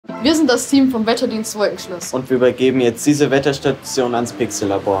Wir sind das Team vom Wetterdienst Wolkenschluss. Und wir übergeben jetzt diese Wetterstation ans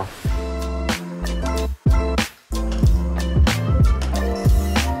PIKSL-Labor.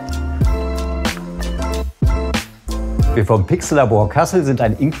 Wir vom PIKSL Labor Kassel sind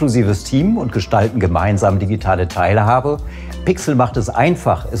ein inklusives Team und gestalten gemeinsam digitale Teilhabe. PIKSL macht es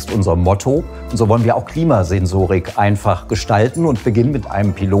einfach, ist unser Motto. Und so wollen wir auch Klimasensorik einfach gestalten und beginnen mit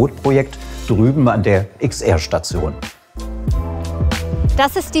einem Pilotprojekt drüben an der XR-Station.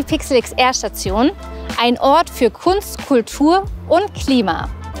 Das ist die PIKSL XR-Station, ein Ort für Kunst, Kultur und Klima.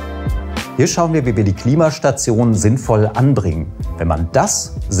 Hier schauen wir, wie wir die Klimastation sinnvoll anbringen. Wenn man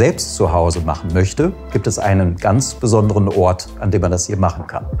das selbst zu Hause machen möchte, gibt es einen ganz besonderen Ort, an dem man das hier machen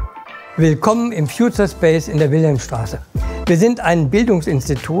kann. Willkommen im FutureSpace in der Wilhelmstraße. Wir sind ein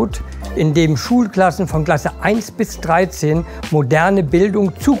Bildungsinstitut, in dem Schulklassen von Klasse 1 bis 13 moderne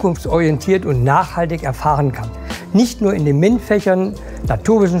Bildung zukunftsorientiert und nachhaltig erfahren kann. Nicht nur in den MINT-Fächern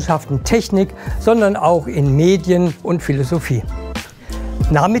Naturwissenschaften, Technik, sondern auch in Medien und Philosophie.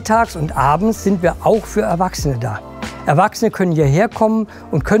 Nachmittags und abends sind wir auch für Erwachsene da. Erwachsene können hierher kommen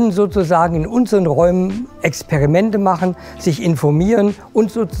und können sozusagen in unseren Räumen Experimente machen, sich informieren und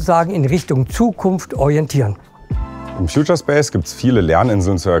sozusagen in Richtung Zukunft orientieren. Im FutureSpace gibt es viele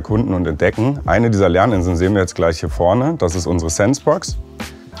Lerninseln zu erkunden und entdecken. Eine dieser Lerninseln sehen wir jetzt gleich hier vorne. Das ist unsere Sensebox.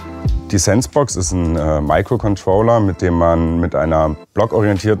 Die Sensebox ist ein Microcontroller, mit dem man mit einer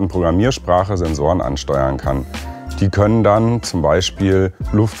blockorientierten Programmiersprache Sensoren ansteuern kann. Die können dann zum Beispiel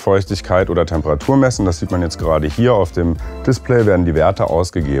Luftfeuchtigkeit oder Temperatur messen. Das sieht man jetzt gerade hier auf dem Display, werden die Werte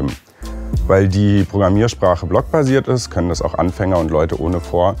ausgegeben. Weil die Programmiersprache blockbasiert ist, können das auch Anfänger und Leute ohne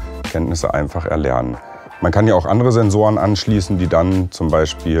Vorkenntnisse einfach erlernen. Man kann ja auch andere Sensoren anschließen, die dann zum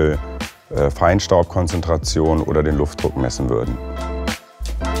Beispiel Feinstaubkonzentration oder den Luftdruck messen würden.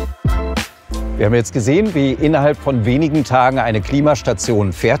 Wir haben jetzt gesehen, wie innerhalb von wenigen Tagen eine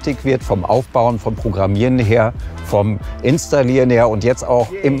Klimastation fertig wird, vom Aufbauen, vom Programmieren her, vom Installieren her und jetzt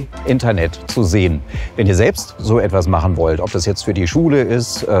auch im Internet zu sehen. Wenn ihr selbst so etwas machen wollt, ob das jetzt für die Schule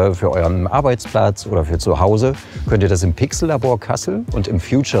ist, für euren Arbeitsplatz oder für zu Hause, könnt ihr das im PIKSL Labor Kassel und im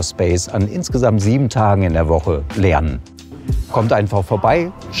FutureSpace an insgesamt 7 Tagen in der Woche lernen. Kommt einfach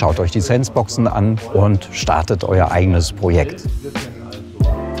vorbei, schaut euch die Senseboxen an und startet euer eigenes Projekt.